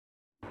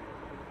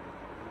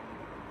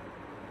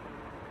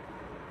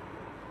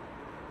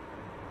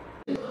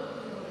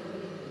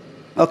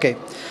Okay,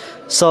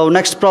 so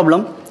next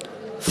problem.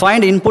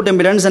 Find input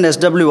impedance and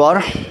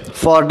SWR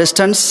for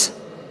distance.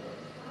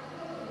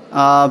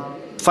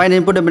 Find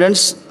input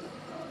impedance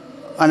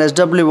and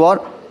SWR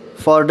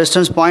for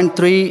distance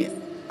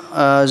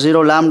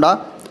 0.30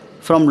 lambda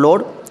from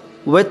load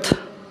with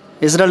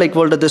ZL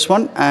equal to this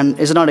one and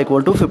Z0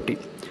 equal to 50.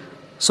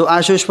 So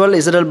as usual,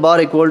 ZL bar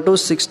equal to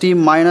 60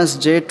 minus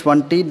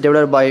J20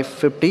 divided by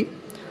 50.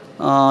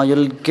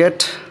 You'll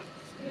get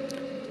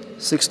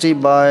 60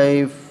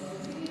 by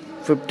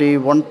 50,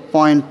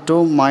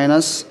 1.2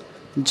 minus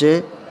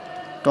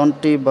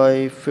J20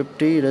 by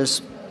 50, it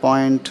is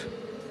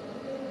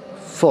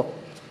 0.4.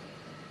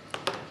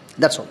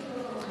 That's all.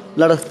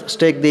 Let us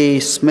take the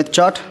Smith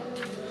chart.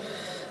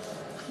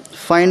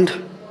 Find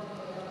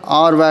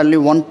R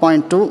value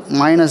 1.2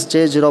 minus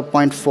J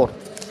 0.4.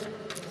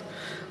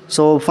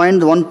 So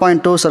find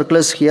 1.2 circle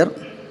is here.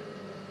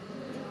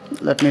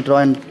 Let me draw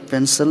in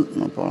pencil,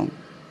 no problem.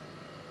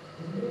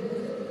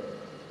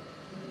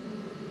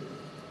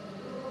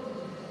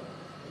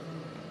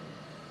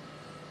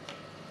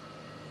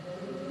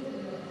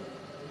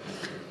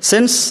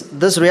 Since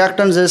this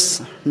reactance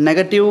is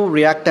negative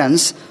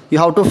reactance, you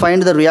have to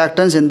find the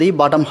reactance in the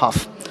bottom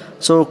half.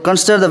 So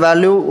consider the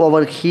value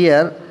over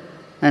here,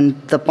 and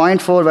the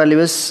 0.4 value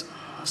is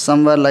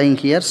somewhere lying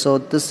here. So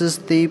this is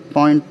the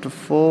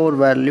 0.4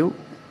 value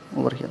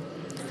over here.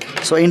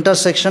 So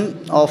intersection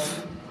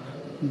of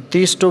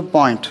these 2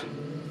 points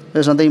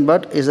is nothing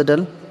but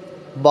ZL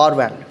bar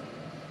value.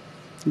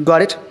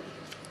 Got it?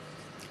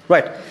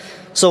 Right.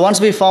 So once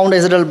we found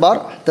ZL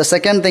bar, the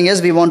second thing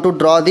is we want to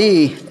draw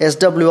the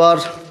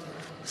SWR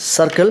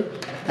circle,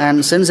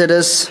 and since it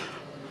is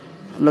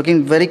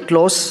looking very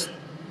close,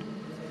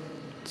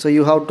 so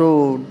you have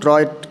to draw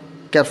it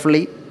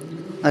carefully.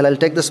 I'll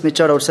take the Smith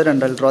chart outside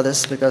and I'll draw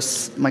this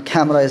because my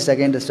camera is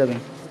again disturbing.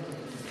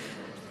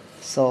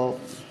 So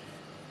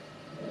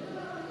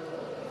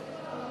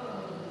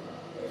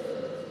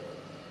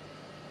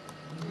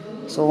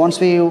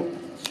once we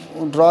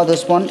draw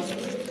this one,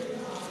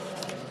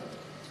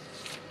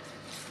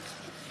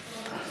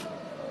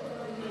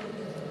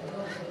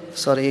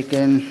 sorry,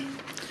 again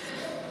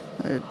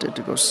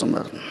it goes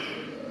somewhere.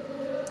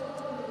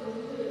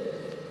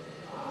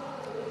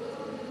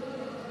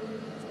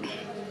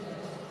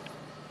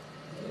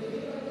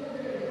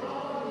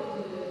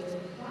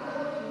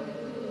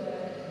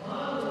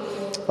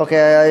 Okay,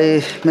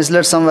 I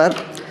misled somewhere.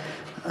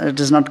 It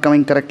is not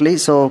coming correctly.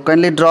 So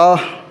kindly draw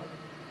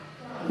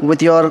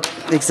with your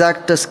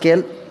exact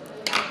scale.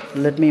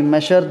 Let me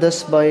measure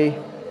this by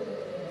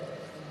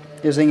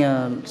using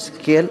a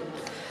scale.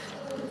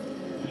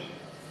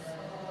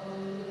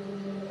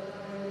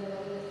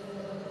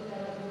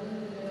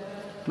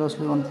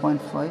 Closely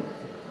 1.5.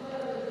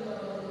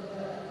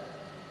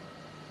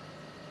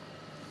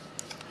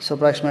 So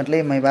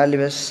approximately my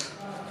value is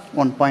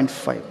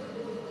 1.5.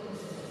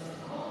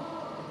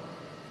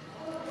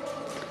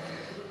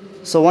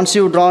 So once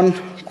you've drawn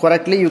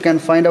correctly, you can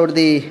find out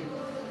the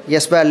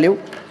S value.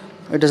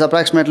 It is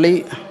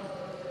approximately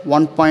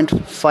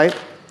 1.5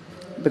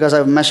 because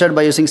I've measured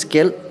by using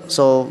scale.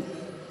 So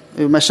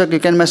you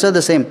can measure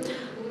the same.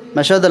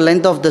 Measure the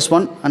length of this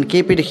one and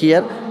keep it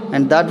here,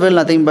 and that will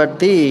nothing but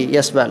the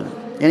S value.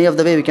 Any of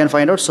the way we can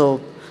find out. So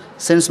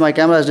since my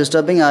camera is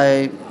disturbing,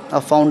 I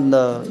have found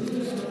the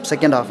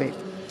second half way.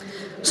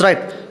 So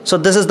right. So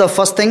this is the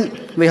first thing.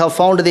 We have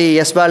found the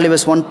S value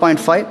is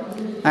 1.5.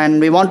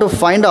 And we want to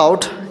find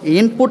out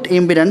input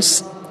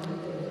impedance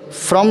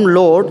from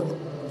load.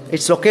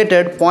 It's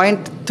located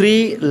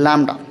 0.3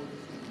 lambda.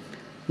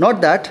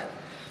 Note that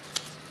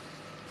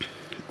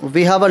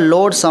we have a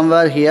load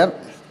somewhere here,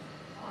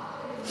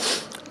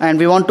 and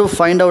we want to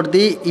find out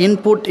the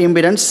input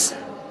impedance,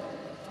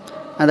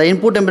 and the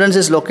input impedance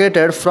is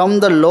located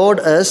from the load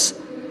is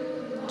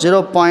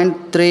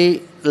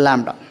 0.3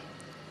 lambda.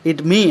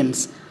 It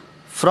means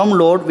from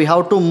load we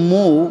have to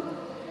move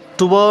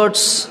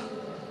towards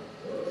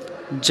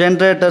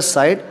generator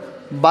side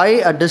by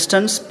a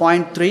distance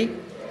 0.3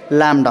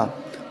 lambda.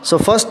 So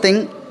first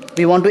thing,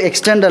 we want to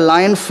extend a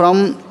line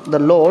from the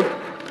load.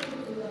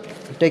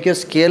 Take your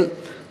scale.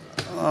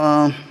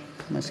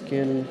 My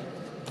scale.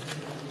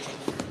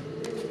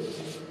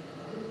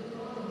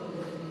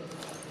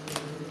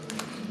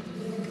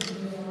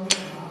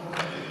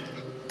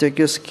 Take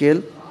your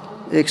scale.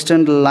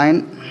 Extend the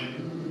line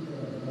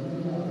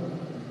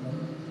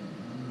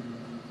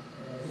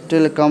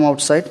till it come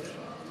outside.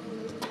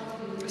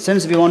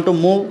 Since we want to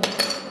move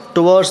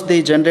towards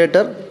the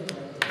generator,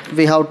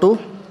 we have to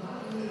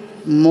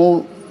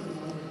move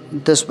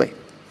this way,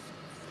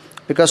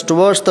 because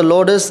towards the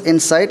load is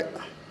inside,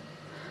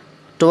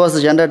 towards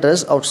the generator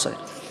is outside.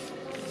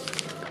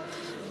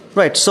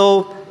 Right,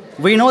 so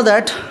we know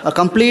that a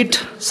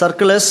complete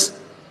circle is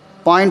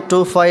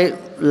 0.25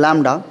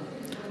 lambda.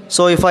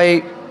 So if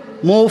I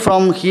move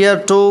from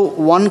here to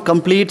one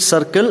complete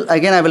circle,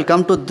 again I will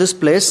come to this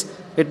place.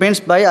 It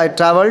means I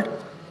traveled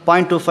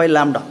 0.25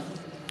 lambda.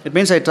 It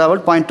means I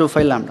traveled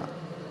 0.25 lambda.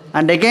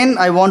 And again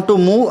I want to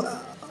move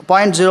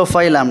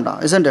 0.05 lambda,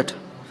 isn't it?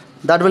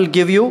 That will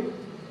give you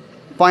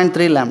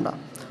 0.3 lambda.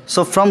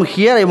 So from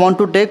here I want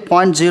to take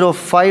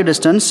 0.05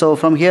 distance. So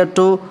from here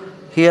to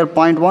here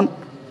 0.1,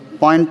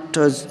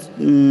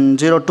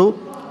 0.02,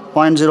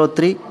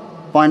 0.03,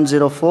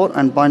 0.04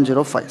 and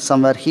 0.05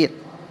 somewhere here.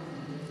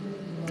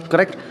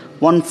 Correct?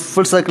 One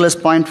full circle is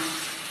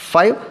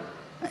 0.5.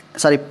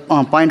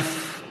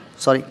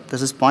 Sorry,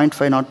 this is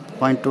 0.5, not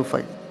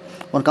 0.25.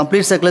 One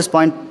complete circle is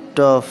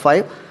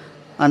 0.5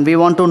 and we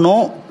want to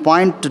know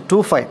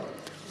 0.25.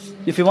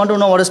 If you want to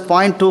know what is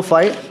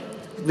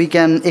 0.25, we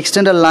can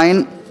extend a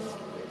line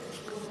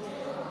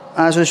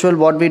as usual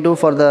what we do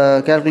for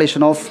the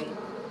calculation of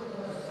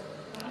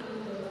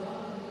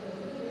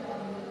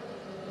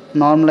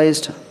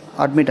normalized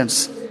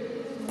admittance.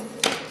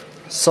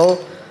 So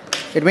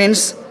it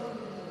means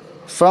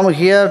from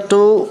here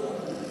to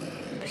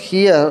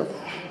here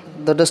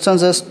the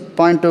distance is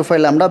 0.25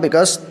 lambda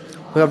because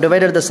we have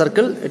divided the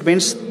circle. It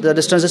means the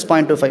distance is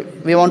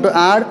 0.25. We want to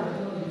add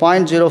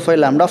 0.05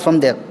 lambda from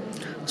there.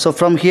 So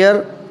from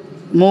here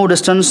move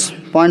distance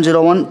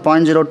 0.01,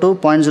 0.02,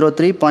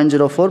 0.03,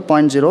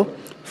 0.04,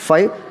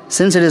 0.05.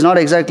 Since it is not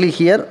exactly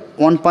here,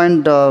 1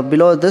 point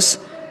below this,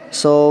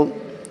 so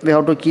we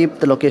have to keep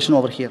the location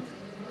over here.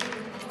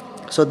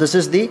 So this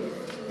is the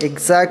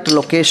exact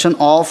location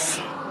of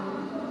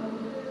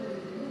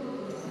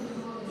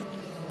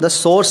the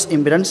source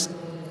impedance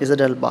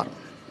ZL bar.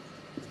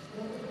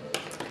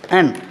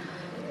 And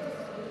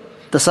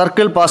the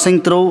circle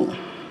passing through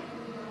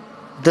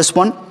this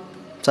one,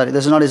 sorry,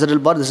 this is not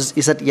ZL bar, this is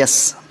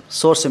ZS,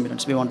 source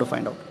impedance we want to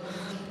find out.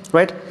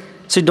 Right?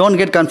 So don't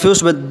get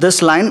confused with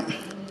this line.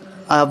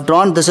 I have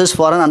drawn, this is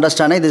for an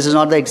understanding, this is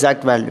not the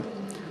exact value.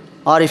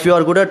 Or if you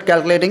are good at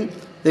calculating,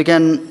 you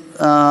can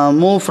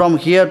move from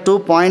here to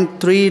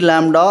 0.3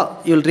 lambda,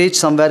 you will reach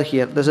somewhere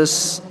here. This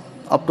is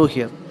up to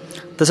here.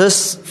 This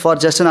is for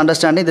just an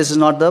understanding, this is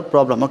not the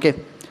problem. Okay.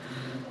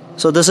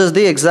 So this is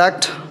the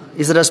exact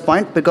ZS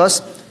point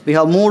because we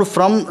have moved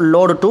from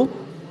load to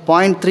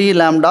 0.3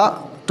 lambda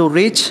to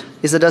reach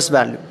ZS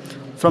value.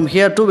 From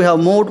here to we have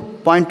moved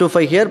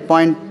 0.25 here,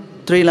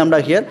 0.3 lambda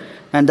here,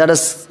 and that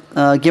is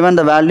given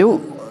the value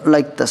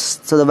like this.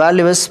 So the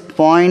value is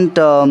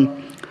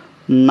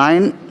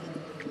 0.9,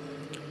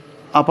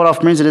 upper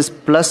half means it is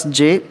plus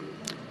J,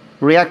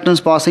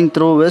 reactance passing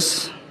through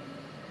is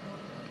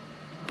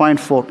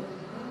 0.4.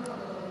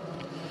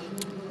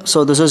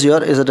 So this is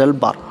your ZL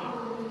bar.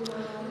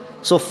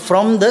 So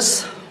from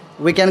this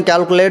we can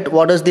calculate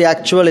what is the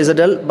actual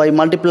ZL by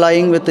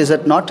multiplying with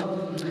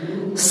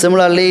Z0.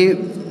 Similarly,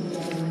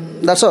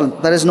 that's all.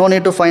 There is no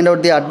need to find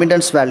out the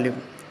admittance value.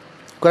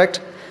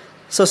 Correct?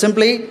 So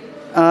simply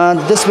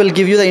this will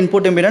give you the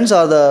input impedance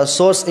or the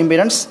source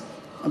impedance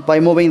by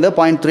moving the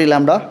 0.3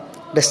 lambda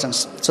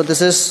distance. So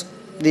this is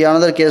the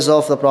another case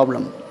of the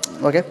problem.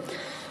 Okay.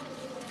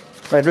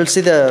 Right, we'll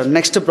see the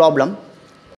next problem.